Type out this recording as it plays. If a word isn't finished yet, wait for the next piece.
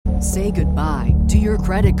Say goodbye to your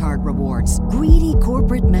credit card rewards. Greedy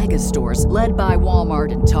corporate mega stores, led by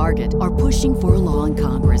Walmart and Target, are pushing for a law in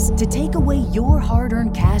Congress to take away your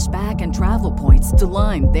hard-earned cash back and travel points to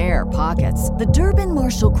line their pockets. The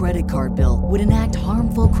Durbin-Marshall credit card bill would enact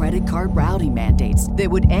harmful credit card routing mandates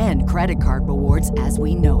that would end credit card rewards as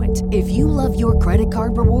we know it. If you love your credit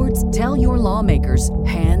card rewards, tell your lawmakers,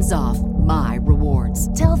 hands off my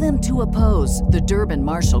rewards. Tell them to oppose the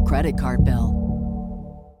Durbin-Marshall credit card bill.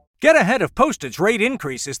 Get ahead of postage rate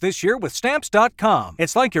increases this year with Stamps.com.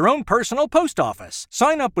 It's like your own personal post office.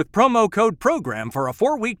 Sign up with promo code PROGRAM for a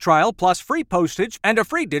 4-week trial plus free postage and a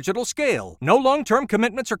free digital scale. No long-term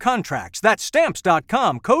commitments or contracts. That's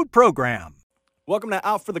Stamps.com, code PROGRAM. Welcome to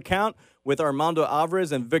Out for the Count with Armando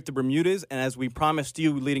Alvarez and Victor Bermudez. And as we promised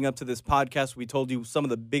you leading up to this podcast, we told you some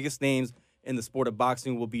of the biggest names in the sport of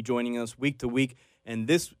boxing will be joining us week to week. And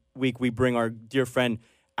this week we bring our dear friend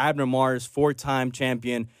Abner Mares, 4-time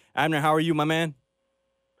champion. Abner, how are you, my man?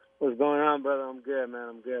 What's going on, brother? I'm good, man.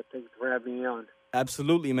 I'm good. Thank you for having me on.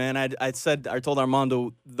 Absolutely, man. I told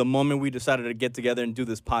Armando the moment we decided to get together and do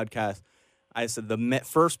this podcast, I said the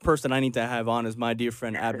first person I need to have on is my dear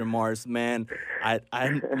friend Abner Mares. Man,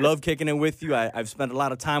 I love kicking it with you. I've spent a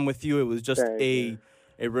lot of time with you. It was just a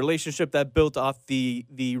relationship that built off the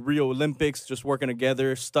Rio Olympics, just working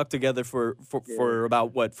together, stuck together for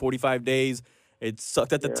about 45 days. It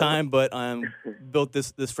sucked at the time, but built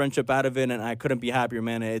this friendship out of it, and I couldn't be happier,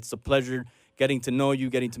 man. It's a pleasure getting to know you,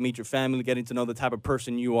 getting to meet your family, getting to know the type of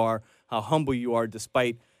person you are, how humble you are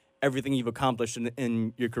despite everything you've accomplished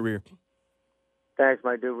in your career. Thanks,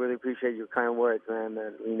 my dude. Really appreciate your kind words, man.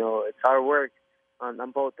 And, it's hard work on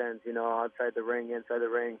both ends, outside the ring, inside the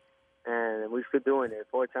ring, and we're still doing it.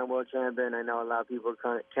 4-time world champion. I know a lot of people are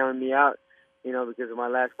kind of counting me out, because of my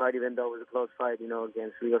last fight, even though it was a close fight,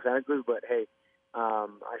 against Rigo Santa Cruz, but hey,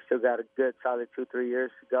 I still got a good, solid 2-3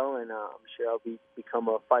 years to go, and I'm sure I'll become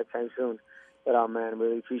a 5-time soon. But, man, I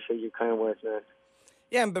really appreciate your kind words, man.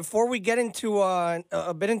 Yeah, and before we get into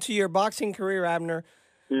a bit into your boxing career, Abner,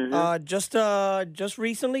 just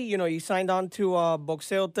recently, you signed on to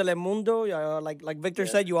Boxeo Telemundo. Like Victor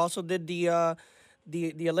said, you also did the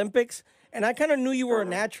Olympics. And I kind of knew you were a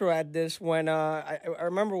natural at this when I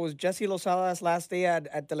remember it was Jesse Lozada's last day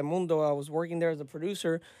at Telemundo. I was working there as a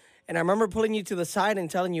producer. And I remember pulling you to the side and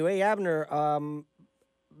telling you, hey, Abner,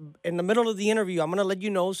 in the middle of the interview, I'm going to let you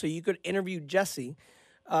know so you could interview Jesse.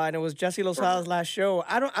 And it was Jesse Lozada's last show.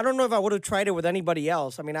 I don't know if I would have tried it with anybody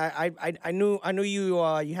else. I mean, I knew you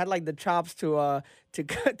had like the chops to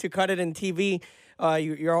cut it in TV.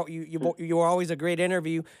 You were always a great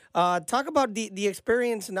interview. Talk about the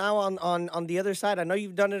experience now on the other side. I know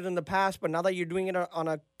you've done it in the past, but now that you're doing it on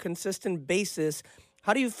a consistent basis,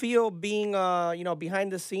 how do you feel being,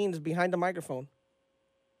 behind the scenes, behind the microphone?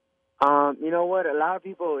 You know what? A lot of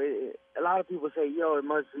people say, "Yo, it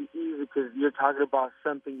must be easy because you're talking about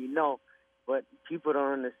something you know," but people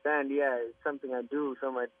don't understand. Yeah, it's something I do,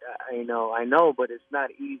 something I know, but it's not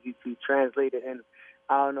easy to translate it. And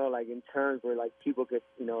I don't know, like in terms where like people could,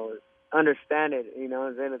 understand it. And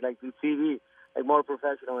then it's like through TV, like more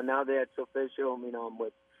professional. And now that it's official, I'm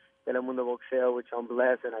with Telemundo Boxeo, which I'm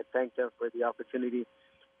blessed, and I thank them for the opportunity.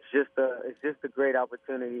 It's just a great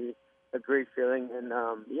opportunity, a great feeling, and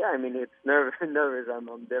it's nervous.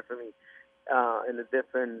 I'm definitely in a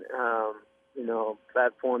different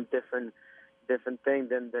platform, different thing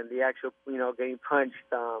than the actual getting punched,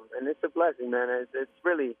 and it's a blessing, man. It's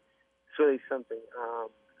really something.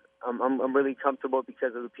 I'm really comfortable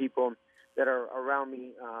because of the people that are around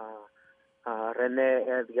me. Rene,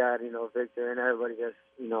 Edgar, Victor, and everybody that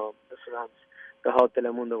surrounds the whole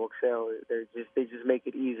Telemundo Boxeo. They just make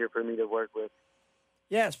it easier for me to work with.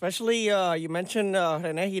 Yeah, especially you mentioned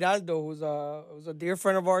Rene Giraldo, who's a dear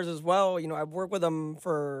friend of ours as well. I've worked with him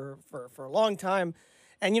for a long time,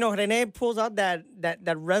 and Rene pulls out that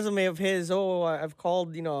resume of his. I've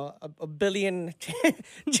called a billion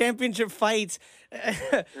championship fights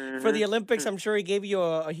for the Olympics. I'm sure he gave you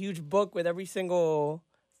a huge book with every single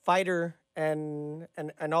fighter and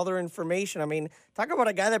all their information. I mean, talk about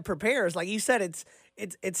a guy that prepares. Like you said, it's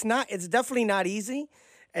definitely not easy.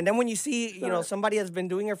 And then when you see, somebody has been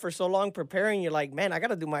doing it for so long, preparing, you're like, man, I got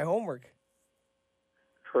to do my homework.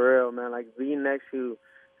 For real, man. Like being next to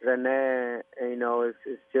Rene, it's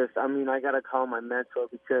just, I got to call my mentor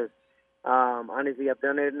because, honestly, I've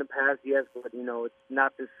done it in the past, yes, but, it's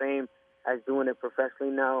not the same as doing it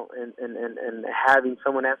professionally now and having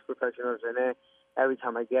someone as professional as Rene. Every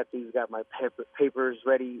time I get there, he's got my papers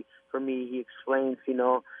ready for me. He explains,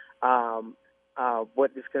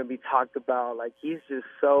 what is going to be talked about. Like, he's just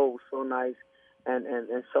so nice and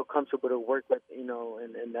so comfortable to work with, and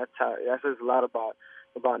that says a lot about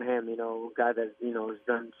about him. You know, a guy that has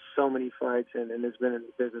done so many fights and has been in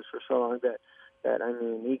the business for so long that I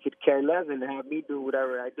mean, he could care less and have me do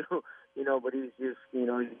whatever I do. You know, but he's just he's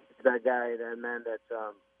that guy, that man that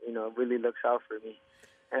really looks out for me.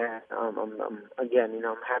 And I'm again,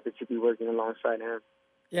 I'm happy to be working alongside him.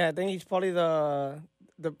 Yeah, I think he's probably the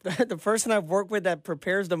the person I've worked with that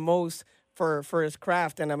prepares the most for his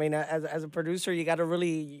craft. And I mean, as a producer, you got to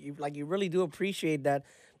you really do appreciate that.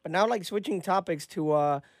 But now, like switching topics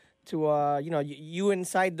to you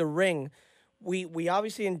inside the ring. We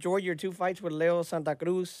obviously enjoyed your two fights with Leo Santa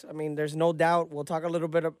Cruz. I mean, there's no doubt. We'll talk a little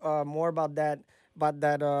bit more about that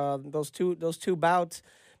those two bouts.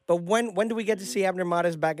 But when do we get to see Abner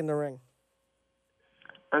Mares back in the ring?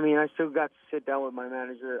 I mean, I still got to sit down with my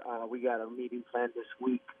manager. We got a meeting planned this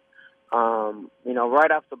week.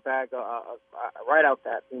 Right off the bat, right out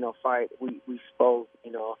that fight, we spoke.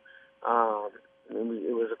 It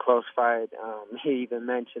was a close fight. He even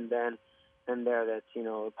mentioned then and there that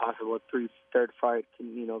a possible third fight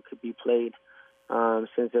could be played,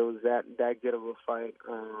 since it was that good of a fight.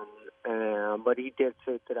 But he did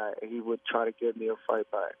say that he would try to give me a fight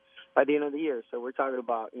by the end of the year. So we're talking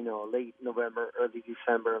about late November, early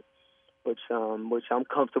December, which I'm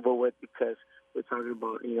comfortable with, because we're talking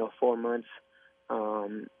about 4 months,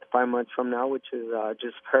 5 months from now, which is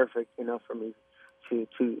just perfect for me to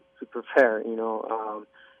prepare.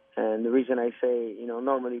 And the reason I say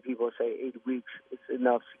normally people say 8 weeks is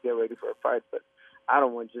enough to get ready for a fight, but I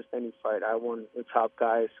don't want just any fight. I want the top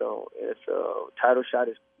guy. So if a title shot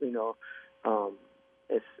is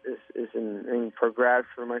is in for grabs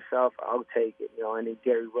for myself, I'll take it. Any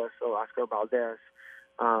Gary Russell, Oscar Valdez,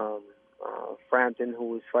 Frampton,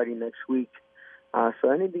 who is fighting next week. So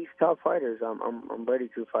any of these top fighters, I'm ready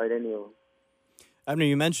to fight any of them. Abner,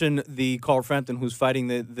 you mentioned the Carl Frampton, who's fighting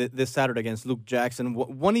this Saturday against Luke Jackson.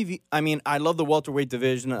 I love the welterweight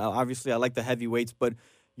division. Obviously, I like the heavyweights, but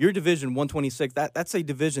your division, 126, that's a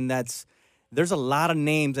division there's a lot of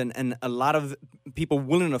names and a lot of people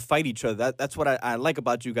willing to fight each other. That's what I like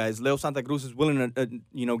about you guys. Leo Santa Cruz is willing to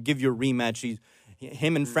give you a rematch.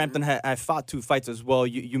 Him and Frampton have fought 2 fights as well.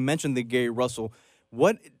 You mentioned the Gary Russell.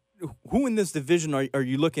 Who in this division are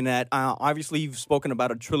you looking at? Obviously, you've spoken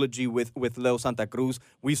about a trilogy with Leo Santa Cruz.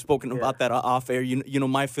 We've spoken about that off air. You know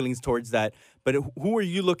my feelings towards that. But who are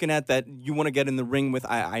you looking at that you want to get in the ring with?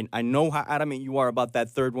 I know how adamant you are about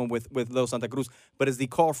that third one with Leo Santa Cruz. But is the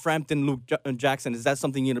Carl Frampton, Luke Jackson, is that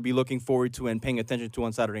something you're going to be looking forward to and paying attention to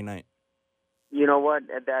on Saturday night? You know what?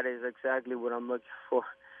 That is exactly what I'm looking for.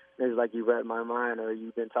 It's like you read my mind, or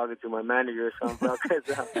you've been talking to my manager or something.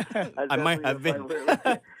 I might have been.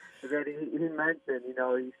 That he mentioned,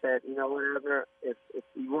 he said, what, Abner, if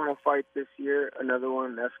you want to fight this year, another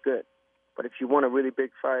one, that's good. But if you want a really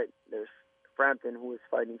big fight, there's Frampton, who is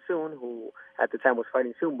fighting soon, who at the time was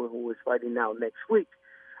fighting soon, but who is fighting now next week.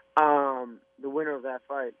 The winner of that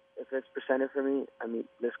fight, if it's presented for me, I mean,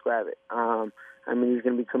 let's grab it. He's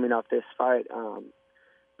going to be coming off this fight,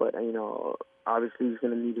 but, obviously he's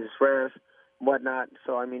going to need his rest, whatnot.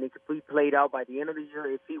 So, it could be played out by the end of the year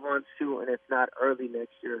if he wants to, and if not, early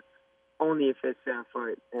next year, only if it's that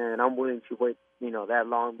fight. And I'm willing to wait, that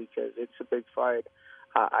long, because it's a big fight.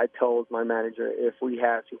 I told my manager if we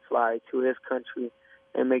have to fly to his country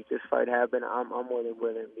and make this fight happen, I'm more than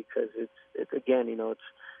willing, because it's again,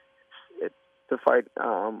 it's the fight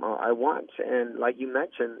I want. And like you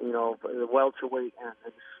mentioned, the welterweight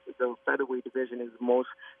and the featherweight division is the most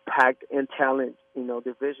packed in talent,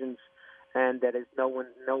 divisions. And that is no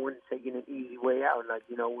one taking an easy way out. Like,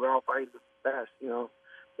 we're all fighting the best,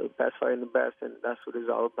 the best fighting the best, and that's what it's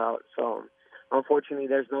all about. So, unfortunately,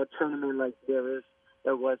 there's no tournament like there was,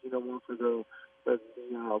 one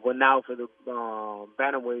for now for the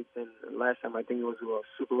bantamweights, and last time I think it was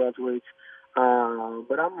super welterweights.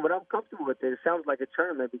 But I'm comfortable with it. It sounds like a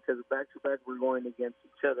tournament, because back to back we're going against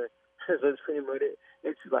each other. So it's pretty much it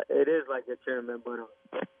is like a tournament, but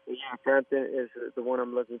yeah, Frampton is the one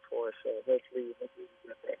I'm looking for. So hopefully we get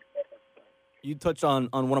that. You touched on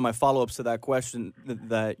one of my follow-ups to that question,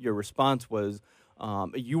 that your response was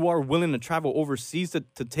you are willing to travel overseas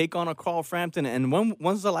to take on a Carl Frampton. And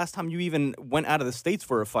when's the last time you even went out of the States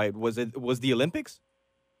for a fight? Was the Olympics?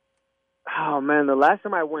 Oh, man, the last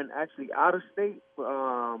time I went actually out of state,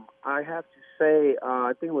 I have to say,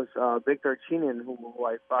 I think it was Victor Chinian who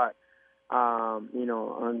I fought,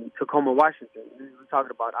 on Tacoma, Washington. We were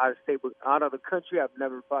talking about out of state, but out of the country, I've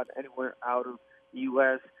never fought anywhere out of the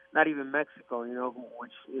U.S., not even Mexico,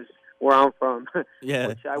 which is where I'm from. Yeah,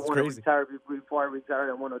 which I want to retire. Before I retire,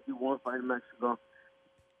 I want to do one fight in Mexico.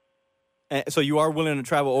 And so you are willing to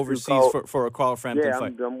travel overseas for a Carl Frampton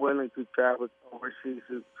fight? Yeah, I'm willing to travel overseas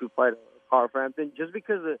to fight a Carl Frampton, just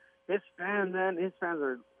because of his fans, man. His fans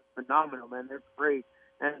are phenomenal, man. They're great,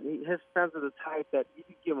 and his fans are the type that you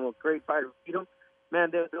can give them a great fight or beat them,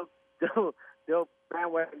 man. They'll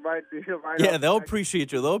bandwagon right Yeah, up. they'll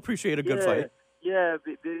appreciate you. They'll appreciate a good fight. Yeah,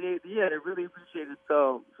 they really appreciate it.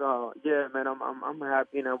 So yeah, man, I'm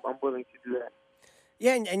happy and I'm willing to do that.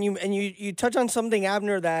 Yeah, and you touch on something,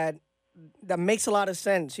 Abner, that makes a lot of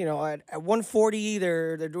sense. You know, at 140,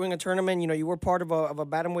 they're doing a tournament. You know, you were part of a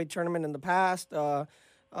bantamweight tournament in the past. They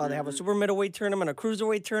have a super middleweight tournament, a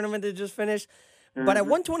cruiserweight tournament that just finished. But at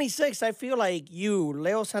 126, I feel like you,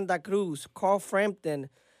 Leo Santa Cruz, Carl Frampton,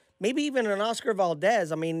 maybe even an Oscar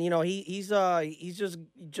Valdez. I mean, you know, he's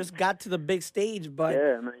just got to the big stage. But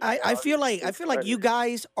yeah, man, I feel like you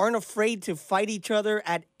guys aren't afraid to fight each other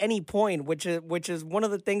at any point, which is one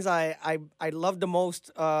of the things I love the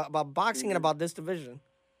most about boxing and about this division.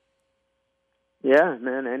 Yeah,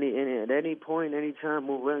 man. At any point, any time,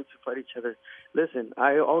 we're willing to fight each other. Listen,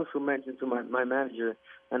 I also mentioned to my manager,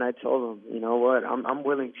 and I told him, you know what, I'm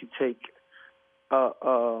willing to take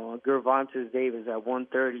Gervonta Davis at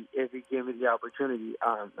 130 if he gave me the opportunity.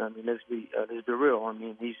 I mean, let's be real. I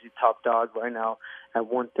mean, he's the top dog right now at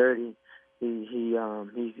 130. He's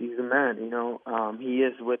a man. You know, he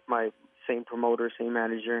is with my same promoter, same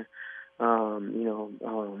manager. You know,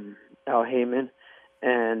 Al Heyman,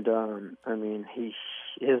 and I mean,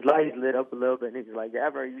 his lights lit up a little bit, and he's like,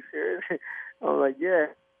 "Abner, are you serious?" I'm like, "Yeah."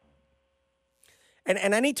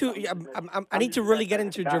 And I need to I need to really get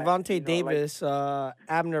into Gervonta Davis,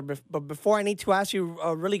 Abner. But before, I need to ask you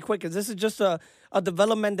really quick, because this is just a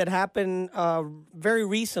development that happened very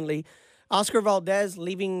recently. Oscar Valdez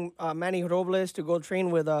leaving Manny Robles to go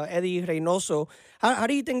train with Eddie Reynoso. How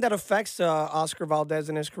do you think that affects Oscar Valdez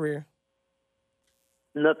in his career?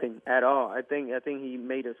 Nothing at all. I think he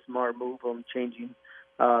made a smart move on changing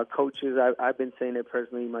coaches. I've been saying it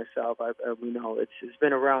personally myself. We know it's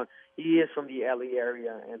been around. He is from the LA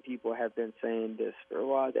area, and people have been saying this for a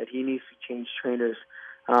while that he needs to change trainers.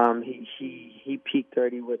 He peaked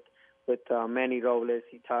already with Manny Robles.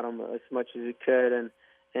 He taught him as much as he could,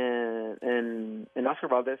 and Oscar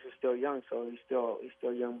Valdez is still young, so he's still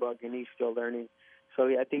a young buck, and he's still learning. So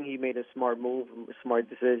I think he made a smart move, a smart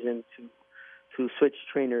decision to switch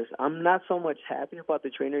trainers. I'm not so much happy about the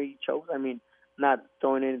trainer he chose. I mean, not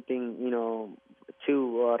throwing anything, you know,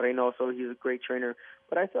 to Reynoso. He's a great trainer.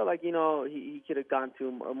 But I felt like, you know, he could have gone to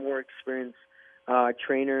a more experienced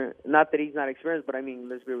trainer. Not that he's not experienced, but I mean,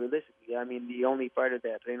 let's be realistic. I mean, the only fighter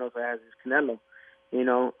that Reynoso has is Canelo, you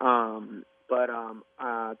know.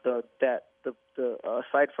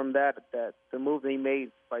 Aside from that, the move they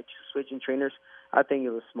made by switching trainers, I think it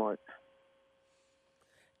was smart.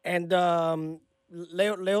 And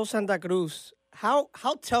Leo Santa Cruz, how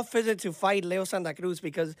tough is it to fight Leo Santa Cruz?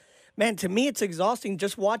 Because, man, to me it's exhausting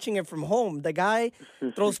just watching it from home. The guy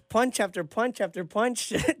throws punch after punch after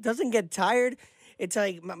punch, doesn't get tired. It's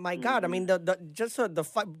like, my God. I mean, the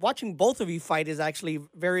fight, watching both of you fight is actually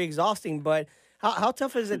very exhausting. But how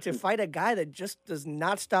tough is it to fight a guy that just does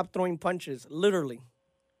not stop throwing punches, literally?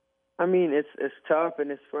 I mean, it's tough and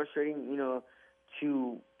it's frustrating, you know,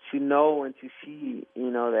 to know and to see,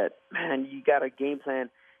 you know, that, man, you got a game plan.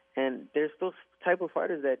 And there's those type of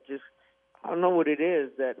fighters that just, I don't know what it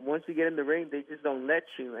is, that once you get in the ring, they just don't let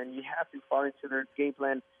you, and you have to fall into their game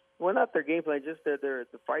plan. Well, not their game plan, just the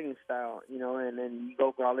fighting style, you know, and then you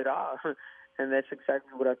go growl it off. And that's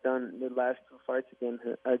exactly what I've done the last two fights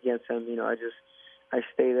against him. You know, I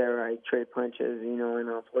stay there, I trade punches, you know, and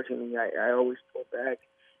unfortunately I always pull back.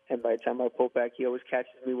 And by the time I pull back, he always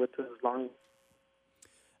catches me with his long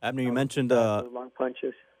Abner, you mentioned long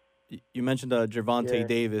punches. You mentioned Gervonta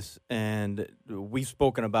Davis, and we've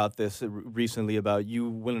spoken about this recently about you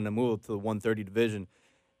willing to move to the 130 division.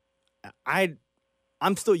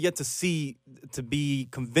 I'm still yet to be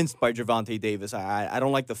convinced by Gervonta Davis. I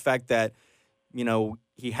don't like the fact that, you know,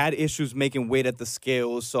 he had issues making weight at the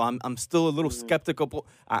scales, so I'm still a little skeptical.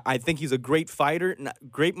 I think he's a great fighter.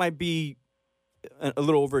 Great might be a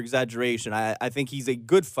little over exaggeration. I think he's a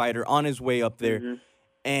good fighter on his way up there,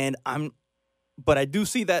 and but I do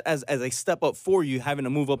see that as a step up for you, having to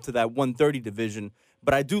move up to that 130 division.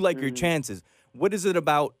 But I do like your chances. What is it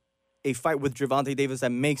about a fight with Gervonta Davis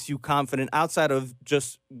that makes you confident outside of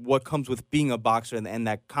just what comes with being a boxer and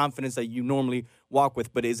that confidence that you normally walk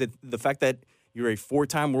with? But is it the fact that you're a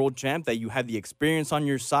 4-time world champ, that you have the experience on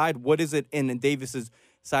your side? What is it in Davis's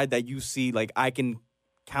side that you see, like, I can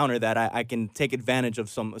counter that, I can take advantage of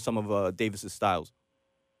some of Davis's styles?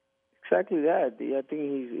 Exactly that. I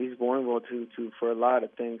think he's vulnerable to for a lot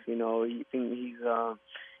of things. You know,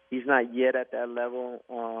 he's not yet at that level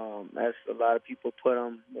as a lot of people put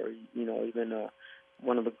him, or, you know, even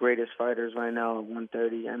one of the greatest fighters right now at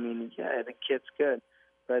 130. I mean, yeah, the kid's good,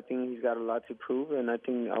 but I think he's got a lot to prove, and I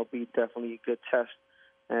think I'll be definitely a good test.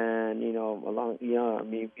 And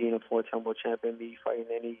me being a four-time world champion, me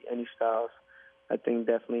fighting any styles, I think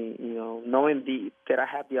definitely knowing that I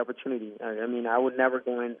have the opportunity. I mean, I would never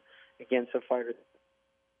go in against a fighter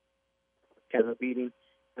kind of beating.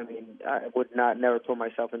 I mean, I would never put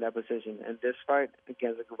myself in that position. And this fight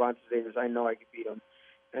against Gervonta Davis, I know I can beat him.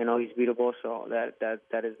 I know he's beatable, so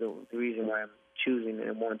that is the reason why I'm choosing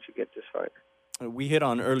and want to get this fight. We hit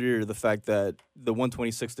on earlier the fact that the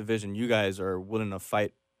 126 division, you guys are willing to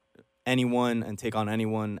fight anyone and take on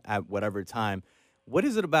anyone at whatever time. What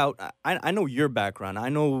is it about? I know your background. I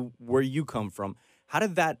know where you come from. How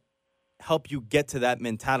did that help you get to that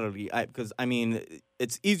mentality? Because, I mean,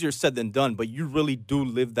 it's easier said than done, but you really do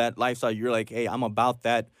live that lifestyle. You're like, hey, I'm about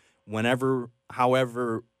that whenever,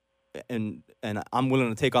 however, and I'm willing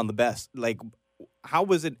to take on the best. Like, how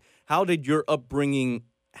was it? How did your upbringing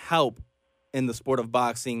help in the sport of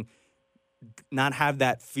boxing not have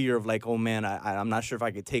that fear of like, oh, man, I'm not sure if I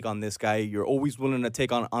could take on this guy? You're always willing to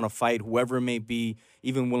take on a fight, whoever it may be,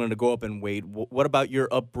 even willing to go up in weight. What about your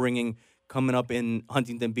upbringing coming up in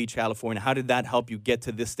Huntington Beach, California? How did that help you get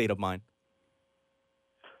to this state of mind?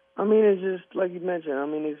 I mean, it's just like you mentioned. I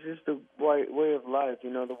mean, it's just the way of life.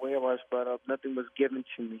 The way I was brought up. Nothing was given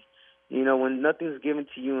to me. When nothing's given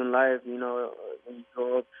to you in life, when you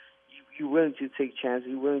grow up, you're willing to take chances.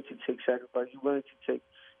 You're willing to take sacrifice. You're willing to take,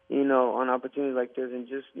 on opportunities like this, and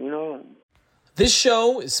just, This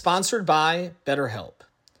show is sponsored by BetterHelp.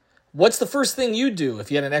 What's the first thing you'd do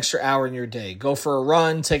if you had an extra hour in your day? Go for a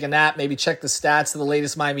run, take a nap, maybe check the stats of the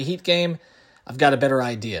latest Miami Heat game? I've got a better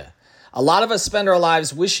idea. A lot of us spend our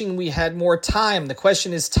lives wishing we had more time. The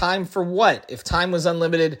question is, time for what? If time was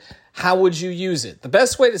unlimited, how would you use it? The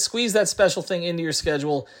best way to squeeze that special thing into your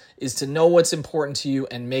schedule is to know what's important to you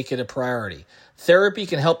and make it a priority. Therapy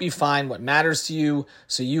can help you find what matters to you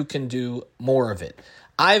so you can do more of it.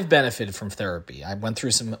 I've benefited from therapy. I went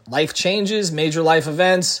through some life changes, major life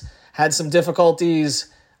events, had some difficulties,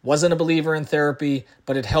 wasn't a believer in therapy,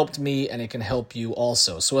 but it helped me and it can help you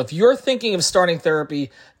also. So if you're thinking of starting therapy,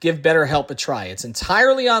 give BetterHelp a try. It's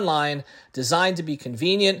entirely online, designed to be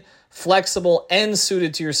convenient, flexible, and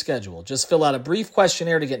suited to your schedule. Just fill out a brief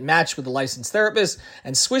questionnaire to get matched with a licensed therapist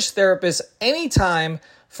and switch therapists anytime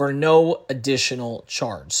for no additional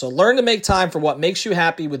charge. So learn to make time for what makes you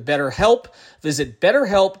happy with BetterHelp. Visit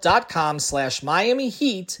BetterHelp.com/Miami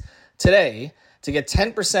Heat today to get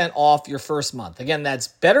 10% off your first month. Again, that's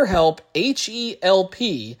BetterHelp,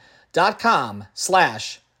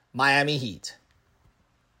 HELP.com/Miami Heat.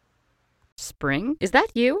 Spring? Is that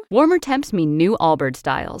you? Warmer temps mean new Allbirds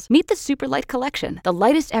styles. Meet the Superlight Collection, the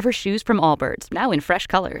lightest ever shoes from Allbirds, now in fresh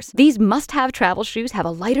colors. These must-have travel shoes have a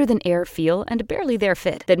lighter-than-air feel and a barely-there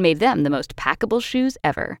fit that made them the most packable shoes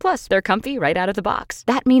ever. Plus, they're comfy right out of the box.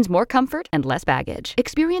 That means more comfort and less baggage.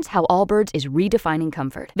 Experience how Allbirds is redefining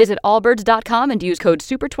comfort. Visit allbirds.com and use code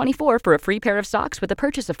SUPER24 for a free pair of socks with a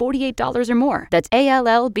purchase of $48 or more. That's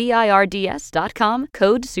ALLBIRDS.com,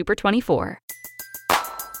 code SUPER24.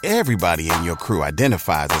 Everybody in your crew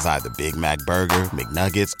identifies as either Big Mac Burger,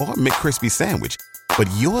 McNuggets, or McCrispy Sandwich. But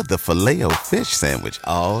you're the Filet-O-Fish Sandwich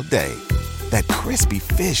all day. That crispy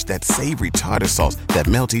fish, that savory tartar sauce, that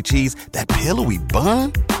melty cheese, that pillowy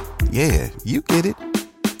bun. Yeah, you get it.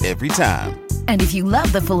 Every time. And if you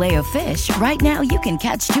love the Filet-O-Fish, right now you can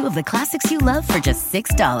catch two of the classics you love for just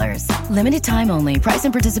 $6. Limited time only. Price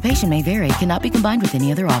and participation may vary. Cannot be combined with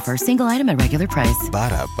any other offer. Single item at regular price.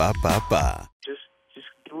 Ba-da-ba-ba-ba.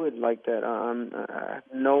 Do it like that.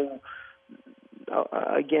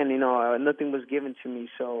 Again, nothing was given to me,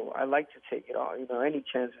 so I like to take it all. Any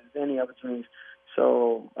chances, any opportunities.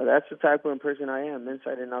 So that's the type of person I am,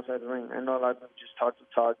 inside and outside the ring. I know a lot of people just talk,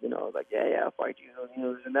 like I'll fight you,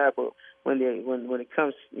 this and that. But when it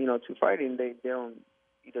comes, to fighting, they don't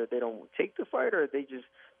take the fight or they just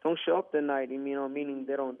don't show up the night. Meaning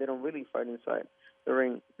they don't really fight inside the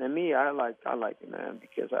ring. And me, I like it, man,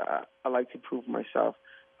 because I like to prove myself.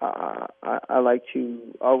 I like to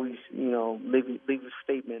always, leave a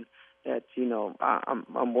statement that,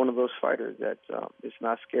 I'm one of those fighters that is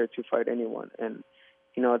not scared to fight anyone. And,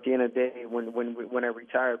 at the end of the day, when I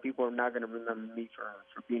retire, people are not going to remember me for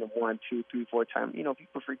being a 1, 2, 3, 4 time.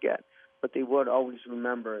 People forget, but they would always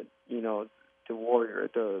remember, the warrior,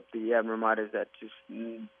 the Bermudez that just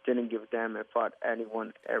didn't give a damn and fought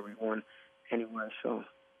anyone, everyone, anywhere. So,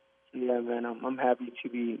 yeah, man, I'm happy to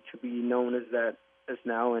be known as that. As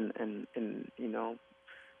now and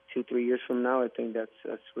 2-3 years from now, I think that's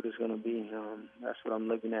what it's going to be. That's what I'm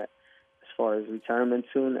looking at as far as retirement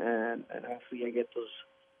soon, and hopefully I get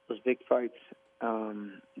those big fights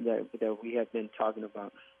that we have been talking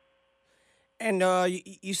about. And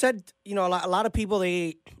you said, a lot of people,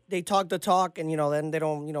 they talk the talk, and then they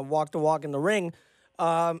don't walk the walk in the ring.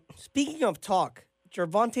 Speaking of talk,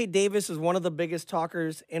 Gervonta Davis is one of the biggest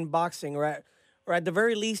talkers in boxing, or at the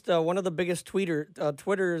very least, one of the biggest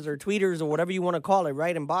tweeters or whatever you want to call it,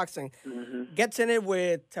 right, in boxing. Mm-hmm. Gets in it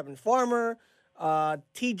with Tevin Farmer,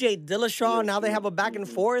 T.J. Dillashaw. Now they have a back and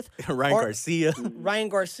forth. Ryan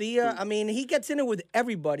Garcia. I mean, he gets in it with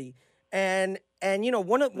everybody. And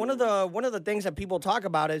one of the things that people talk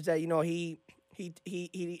about is that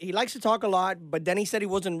he likes to talk a lot, but then he said he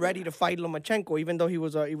wasn't ready to fight Lomachenko, even though he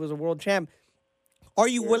was a world champ. Are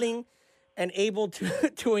you willing and able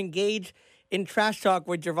to engage in trash talk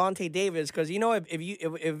with Gervonta Davis? Because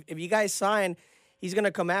if you guys sign, he's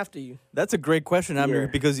gonna come after you. That's a great question, Amir,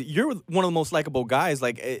 because you're one of the most likable guys.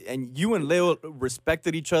 And you and Leo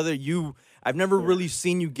respected each other. I've never really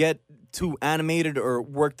seen you get too animated or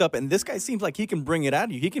worked up, and this guy seems like he can bring it out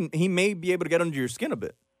of you. He may be able to get under your skin a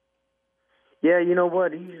bit. Yeah, you know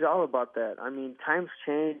what? He's all about that. I mean, times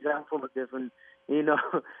change. I'm full of different.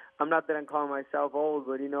 I'm not that I'm calling myself old,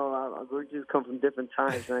 but we just come from different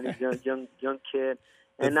times, man. He's a young kid.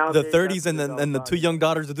 And now the 30s and the two young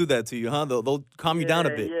daughters will do that to you, huh? They'll calm you down a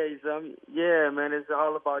bit. Yeah, man. It's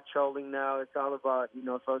all about trolling now. It's all about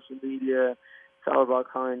social media. It's all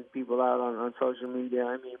about calling people out on social media.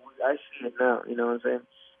 I mean, I see it now. You know what I'm saying?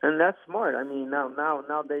 And that's smart. I mean,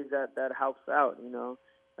 nowadays that helps out.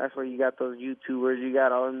 That's where you got those YouTubers. You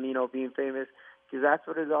got all them, being famous. Because that's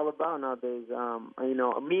what it's all about nowadays.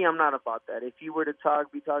 Me, I'm not about that. If you were to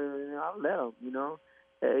be talking, I'll let him.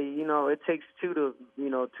 It takes two to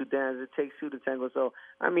dance. It takes two to tango. So,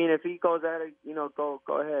 I mean, if he goes at it, go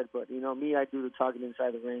ahead. But me, I do the talking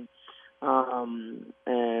inside the ring.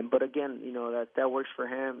 But again, that works for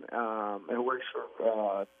him. It works for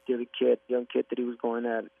the other young kid that he was going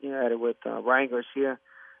at it with Ryan Garcia.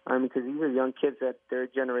 I mean, because these are young kids that their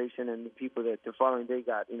generation and the people that they're following, they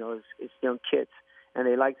got, it's young kids, and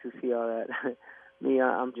they like to see all that. Me,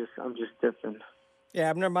 I'm just different. Yeah,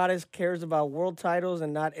 Abner Bermudez cares about world titles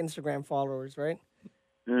and not Instagram followers, right?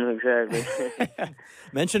 Exactly.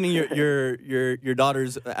 Mentioning your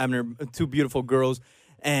daughters, Abner, two beautiful girls,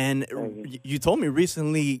 and you told me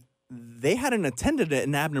recently they hadn't attended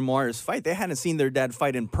an Abner Mares fight. They hadn't seen their dad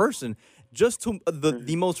fight in person. Just to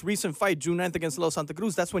the most recent fight, June 9th against Los Santa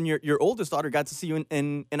Cruz, that's when your oldest daughter got to see you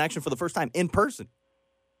in action for the first time in person.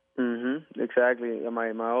 Mm-hmm. Exactly.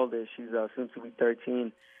 My oldest, she's soon to be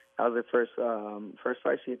 13. That was the first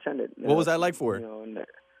fight she attended. What was that like for her?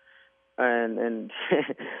 And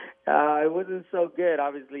it wasn't so good.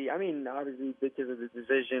 Obviously because of the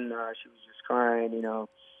decision, she was just crying.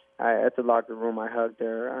 At the locker room, I hugged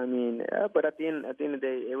her. I mean, but at the end of the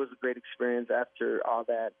day, it was a great experience. After all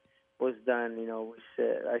that was done,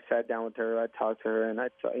 I sat down with her, I talked to her, and I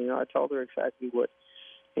told her exactly what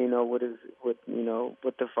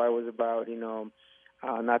the fight was about.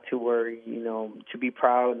 Not to worry, to be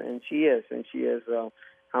proud, and she is.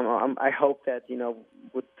 I hope that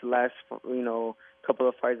with the last couple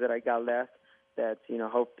of fights that I got left, that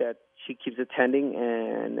hope that she keeps attending,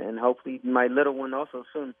 and hopefully my little one also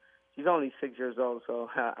soon. She's only 6 years old, so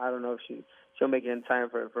I don't know if she'll make it in time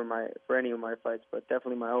for any of my fights, but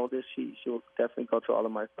definitely my oldest, she will definitely go to all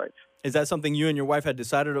of my fights. Is that something you and your wife had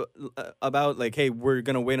decided about? Like, hey, we're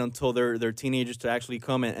gonna wait until they're teenagers to actually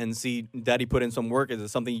come and see Daddy put in some work. Is it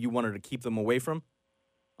something you wanted to keep them away from?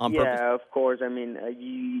 On purpose? Yeah, of course. I mean,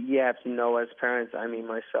 you have to know as parents. I mean,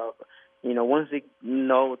 myself. Once they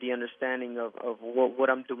know the understanding of what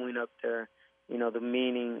I'm doing up there. The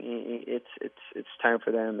meaning, it's time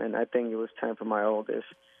for them, and I think it was time for my oldest.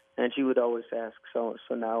 And she would always ask, so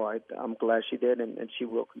now I'm glad she did, and she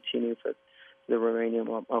will continue for the remaining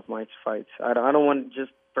of my fights. I don't want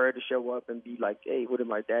just for her to show up and be like, hey, what is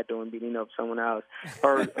my dad doing, beating up someone else,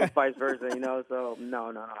 or vice versa, So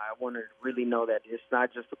no, I want her to really know that it's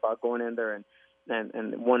not just about going in there and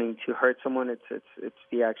wanting to hurt someone. It's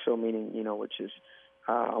the actual meaning, which is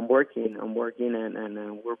I'm working, and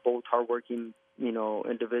we're both hardworking,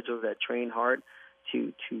 individuals that train hard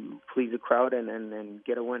to please the crowd and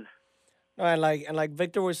get a win. And like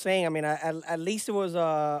Victor was saying, I mean, at least it was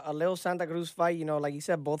a little Santa Cruz fight. Like you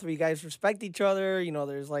said, both of you guys respect each other.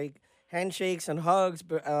 There's like handshakes and hugs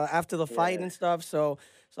after the fight and stuff. So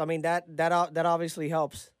I mean that obviously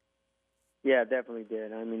helps. Yeah, it definitely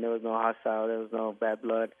did. I mean, there was no hostile, there was no bad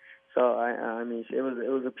blood. So I mean, it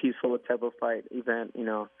was a peaceful type of fight event.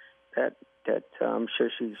 That I'm sure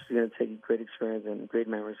she's going to take a great experience and great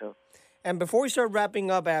memories of. And before we start wrapping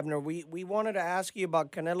up, Abner, we wanted to ask you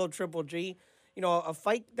about Canelo Triple G. a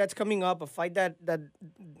fight that's coming up, a fight that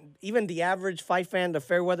even the average fight fan, the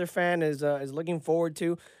fair weather fan, is looking forward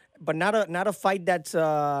to, but not a fight that's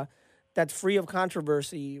free of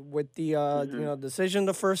controversy with the decision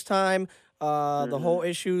the first time, the whole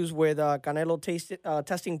issues with Canelo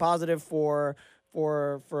testing positive for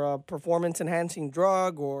a performance enhancing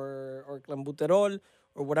drug or clenbuterol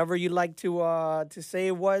or whatever you like to say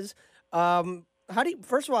it was.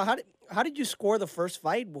 First of all, how did you score the first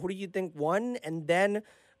fight? Who do you think won? And then,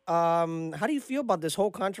 how do you feel about this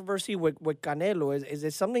whole controversy with Canelo? Is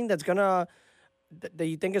it something that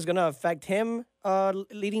you think is gonna affect him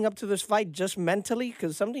leading up to this fight, just mentally?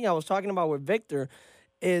 Because something I was talking about with Victor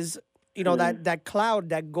is that cloud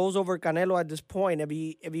that goes over Canelo at this point. If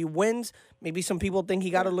he wins, maybe some people think he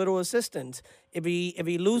got a little assistance. If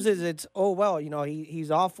he loses, it's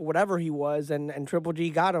he's off whatever he was, and Triple G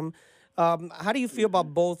got him. How do you feel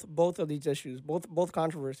about both of these issues, both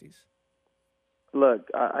controversies? Look,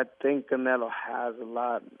 I think Canelo has a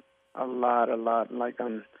lot like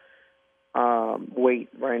weight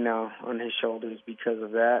right now on his shoulders because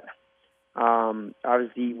of that.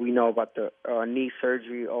 Obviously, we know about the knee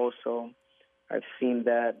surgery also. I've seen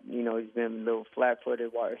that, he's been a little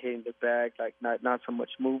flat-footed while hitting the bag, like not so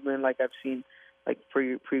much movement like I've seen like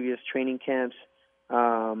previous training camps.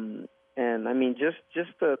 And I mean, just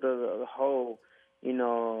the whole,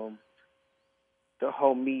 the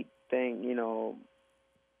whole meat thing,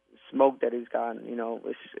 smoke that he's gotten,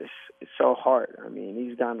 it's so hard. I mean,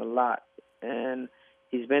 he's gotten a lot, and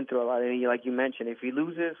he's been through a lot. And like you mentioned, if he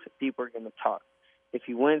loses, people are going to talk. If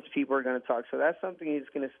he wins, people are going to talk. So that's something he's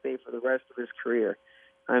going to stay for the rest of his career.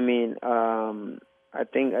 I mean, I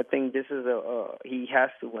think this is he has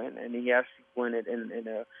to win, and he has to win it in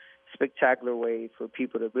a spectacular way for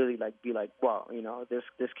people to really be like, wow,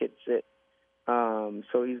 this kid's it.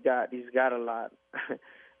 So he's got a lot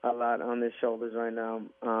on his shoulders right now.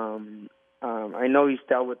 I know he's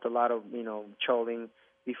dealt with a lot of trolling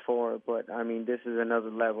before, but I mean, this is another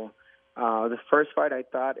level. The first fight, I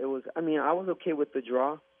thought I was okay with the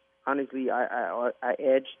draw. Honestly, I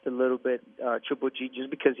edged a little bit Triple G just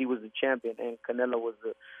because he was the champion and Canelo was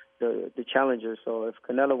the challenger. So if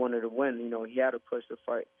Canelo wanted to win, he had to push the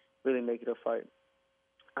fight, really make it a fight.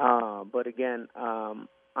 But again,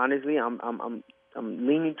 honestly, I'm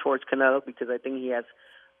leaning towards Canelo because I think he has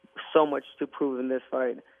so much to prove in this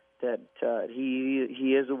fight that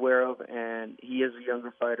he is aware of, and he is a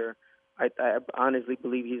younger fighter. I honestly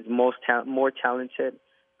believe he's more talented.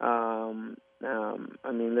 I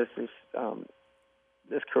mean, let's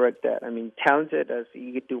correct that. I mean, talented as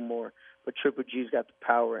he could do more, but Triple G's got the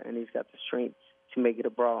power and he's got the strength to make it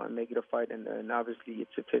a brawl and make it a fight. And obviously,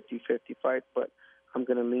 it's a 50-50 fight, but I'm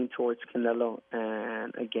going to lean towards Canelo,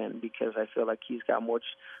 and again, because I feel like he's got much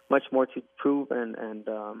more to prove, and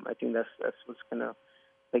I think that's what's going to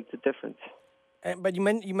make the difference. But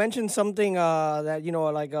you mentioned something that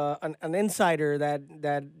like an insider that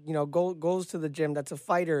goes to the gym, that's a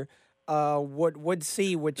fighter, would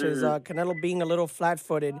see, which is Canelo being a little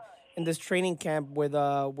flat-footed in this training camp with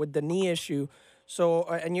the knee issue. So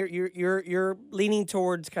and you're leaning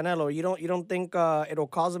towards Canelo. You don't think it'll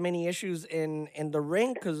cause him any issues in the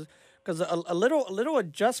ring, because a little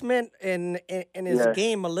adjustment in his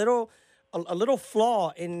game, a little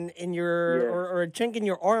flaw in your or a chink in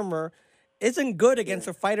your armor isn't good against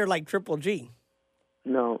a fighter like Triple G.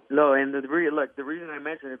 No, and the reason I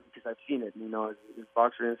mention it is because I've seen it. As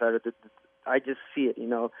Boxer Insider, I just see it.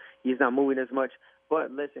 He's not moving as much. But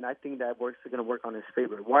listen, I think that is going to work on his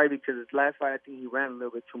favor. Why? Because his last fight, I think he ran a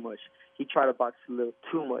little bit too much. He tried to box a little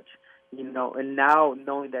too much, And now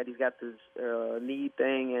knowing that he's got this knee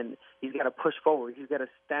thing and he's got to push forward, he's got to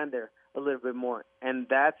stand there a little bit more. And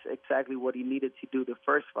that's exactly what he needed to do the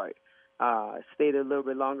first fight. Stayed a little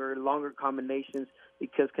bit longer combinations,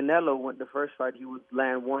 because Canelo, when the first fight, he would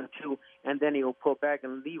land 1-2, and then he'll pull back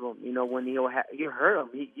and leave him. When you hurt him,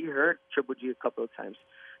 he hurt Triple G a couple of times.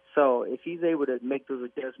 So if he's able to make those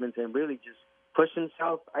adjustments and really just push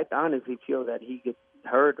himself, I honestly feel that he could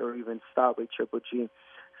hurt or even stop with Triple G.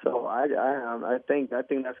 So I think that's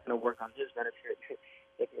going to work on his benefit.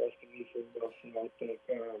 If you're asking me for I think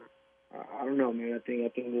I don't know, man. I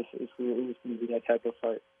think this is going to be that type of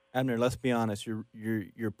fight. Abner, let's be honest.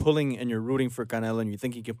 You're pulling and you're rooting for Canelo, and you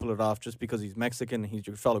think he can pull it off just because he's Mexican and he's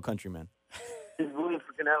your fellow countryman. He's rooting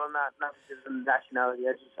for Canelo, not because of nationality.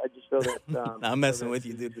 I just feel that. I'm messing with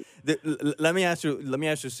you, dude. Let me ask you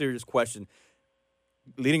a serious question.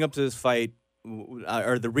 Leading up to this fight,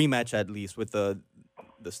 or the rematch at least, with the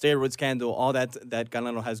steroid scandal, all that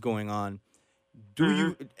Canelo has going on. Do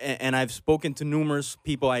you? And I've spoken to numerous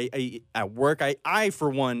people. I at work. I for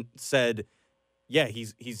one said, yeah,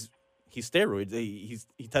 he's he's steroids.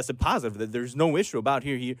 He tested positive. There's no issue about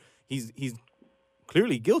here. He's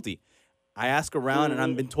clearly guilty. I ask around, and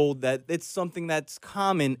I've been told that it's something that's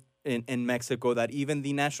common in Mexico, that even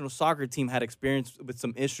the national soccer team had experience with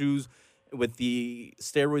some issues with the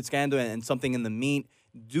steroid scandal and something in the meat.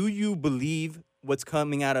 Do you believe what's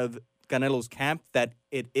coming out of Canelo's camp, that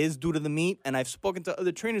it is due to the meat? And I've spoken to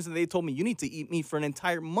other trainers, and they told me you need to eat meat for an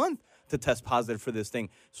entire month to test positive for this thing.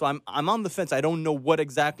 So I'm on the fence. I don't know what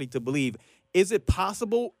exactly to believe. Is it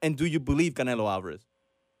possible, and do you believe Canelo Alvarez?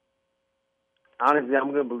 Honestly, I'm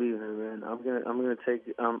gonna believe him, man. I'm gonna take.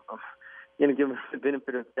 I'm gonna give him the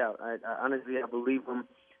benefit of the doubt. Honestly, I believe him.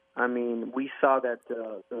 I mean, we saw that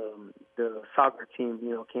the soccer team,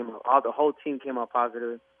 came out. The whole team came out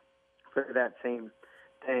positive for that same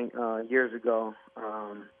thing years ago.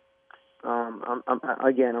 I'm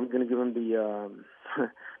gonna give him the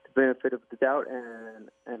benefit of the doubt, and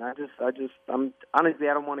I'm honestly,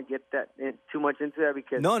 I don't want to get too much into that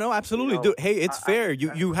because no, absolutely, dude. Hey, it's fair.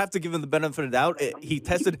 You have to give him the benefit of the doubt. He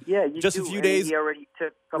tested just a few days. He already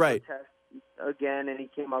took a couple of tests again, and he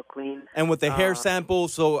came out clean. And with the hair sample,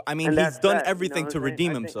 so I mean, he's done everything to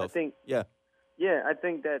redeem himself. I think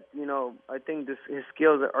that his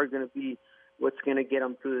skills are going to be what's going to get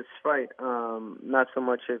him through this fight. Not so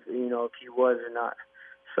much if he was or not.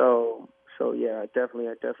 So yeah, I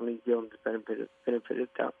definitely give him the benefit of the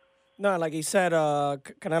doubt. No, like he said,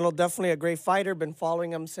 Canelo definitely a great fighter. Been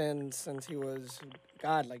following him since he was,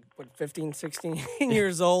 15, 16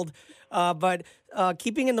 years old. But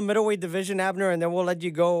keeping in the middleweight division, Abner, and then we'll let you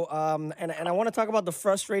go. And I want to talk about the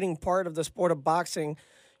frustrating part of the sport of boxing.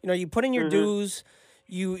 You put in your dues,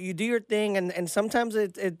 you do your thing, and sometimes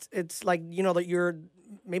it's like that you're.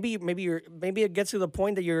 Maybe it gets to the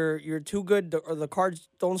point that you're too good, or the cards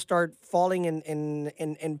don't start falling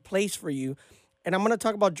in place for you. And I'm going to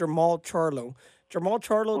talk about Jermall Charlo. Jermall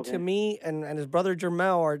Charlo, to me, and his brother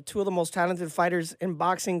Jermell are two of the most talented fighters in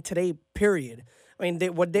boxing today, period. I mean,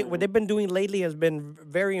 what they've been doing lately has been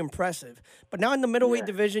very impressive. But now in the middleweight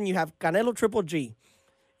division, you have Canelo Triple G.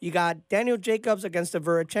 You got Daniel Jacobs against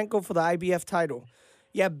Verachenko for the IBF title.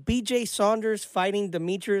 You have B.J. Saunders fighting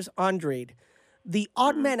Demetrius Andrade. The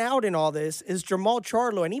odd man out in all this is Jermall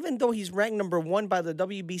Charlo, and even though he's ranked number 1 by the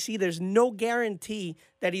WBC, there's no guarantee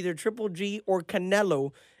that either Triple G or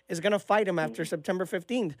Canelo is going to fight him after September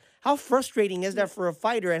 15th. How frustrating is that for a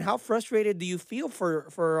fighter, and how frustrated do you feel for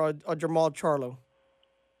a Jermall Charlo?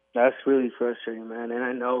 That's really frustrating, man, and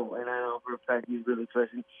I know for a fact he's really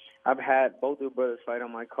frustrating. I've had both of the brothers fight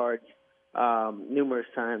on my card numerous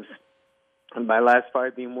times, and my last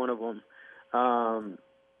fight being one of them.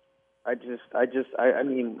 I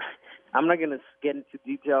mean, I'm not gonna get into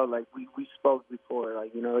detail. Like we spoke before.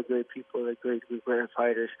 Like they're great people, they're great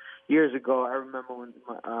fighters. Years ago, I remember when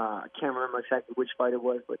I can't remember exactly which fight it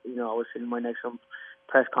was, but I was sitting my next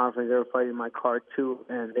press conference. They were fighting my card too,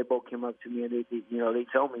 and they both came up to me and they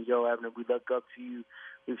told me, "Yo, Abner, we look up to you.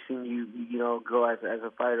 We've seen you, grow as a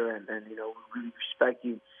fighter, and we really respect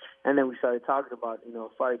you." And then we started talking about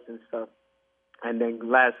fights and stuff. And then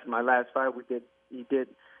my last fight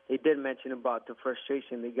They did mention about the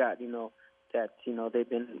frustration they got, that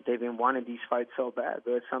they've been wanting these fights so bad,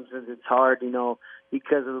 but sometimes it's hard,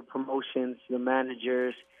 because of the promotions, the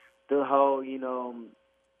managers, the whole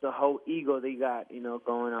ego they got,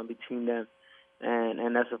 going on between them,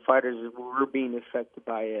 and as a fighters, we're being affected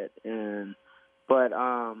by it, but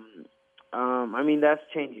I mean that's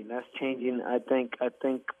changing. I think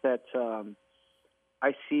that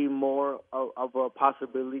I see more of a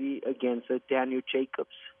possibility against Daniel Jacobs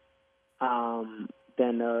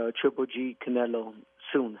than Triple G Canelo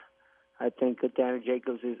soon. I think that Daniel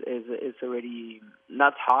Jacobs is already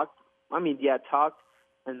not talked. I mean, talked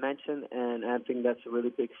and mentioned, and I think that's a really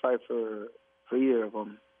big fight for either of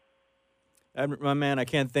them. My man, I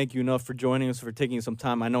can't thank you enough for joining us, for taking some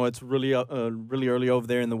time. I know it's really early over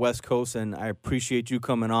there in the West Coast, and I appreciate you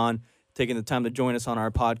coming on, taking the time to join us on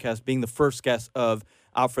our podcast, being the first guest of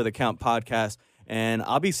Out for the Count podcast. And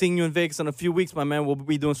I'll be seeing you in Vegas in a few weeks, my man. We'll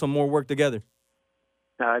be doing some more work together.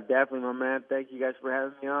 Definitely, my man. Thank you guys for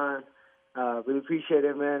having me on. Really appreciate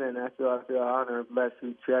it, man. And I feel honored and blessed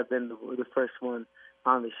to have been the first one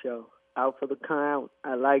on the show. Out for the Count.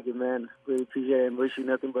 I like it, man. Really appreciate it, and wish you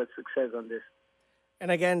nothing but success on this.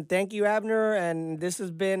 And again, thank you, Abner. And this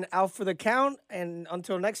has been Out for the Count. And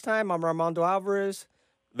until next time, I'm Armando Alvarez.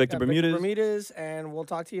 Victor Bermudez. And we'll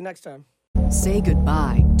talk to you next time. Say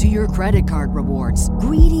goodbye to your credit card rewards.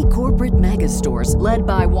 Greedy corporate mega stores, led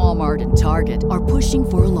by Walmart and Target, are pushing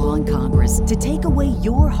for a law in Congress to take away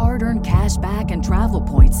your hard-earned cash back and travel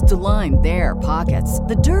points to line their pockets.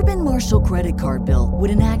 The Durbin-Marshall credit card bill would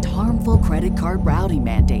enact harmful credit card routing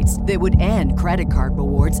mandates that would end credit card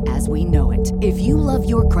rewards as we know it. If you love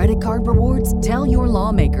your credit card rewards, tell your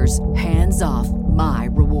lawmakers, hands off my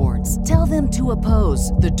rewards. Tell them to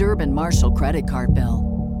oppose the Durbin-Marshall credit card bill.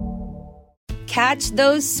 Catch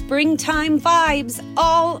those springtime vibes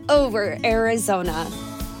all over Arizona.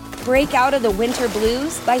 Break out of the winter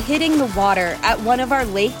blues by hitting the water at one of our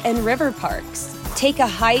lake and river parks. Take a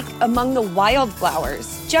hike among the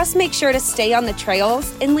wildflowers. Just make sure to stay on the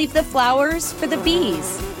trails and leave the flowers for the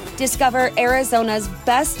bees. Discover Arizona's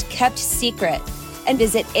best kept secret and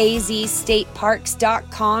visit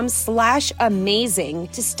azstateparks.com/amazing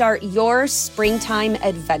to start your springtime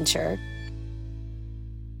adventure.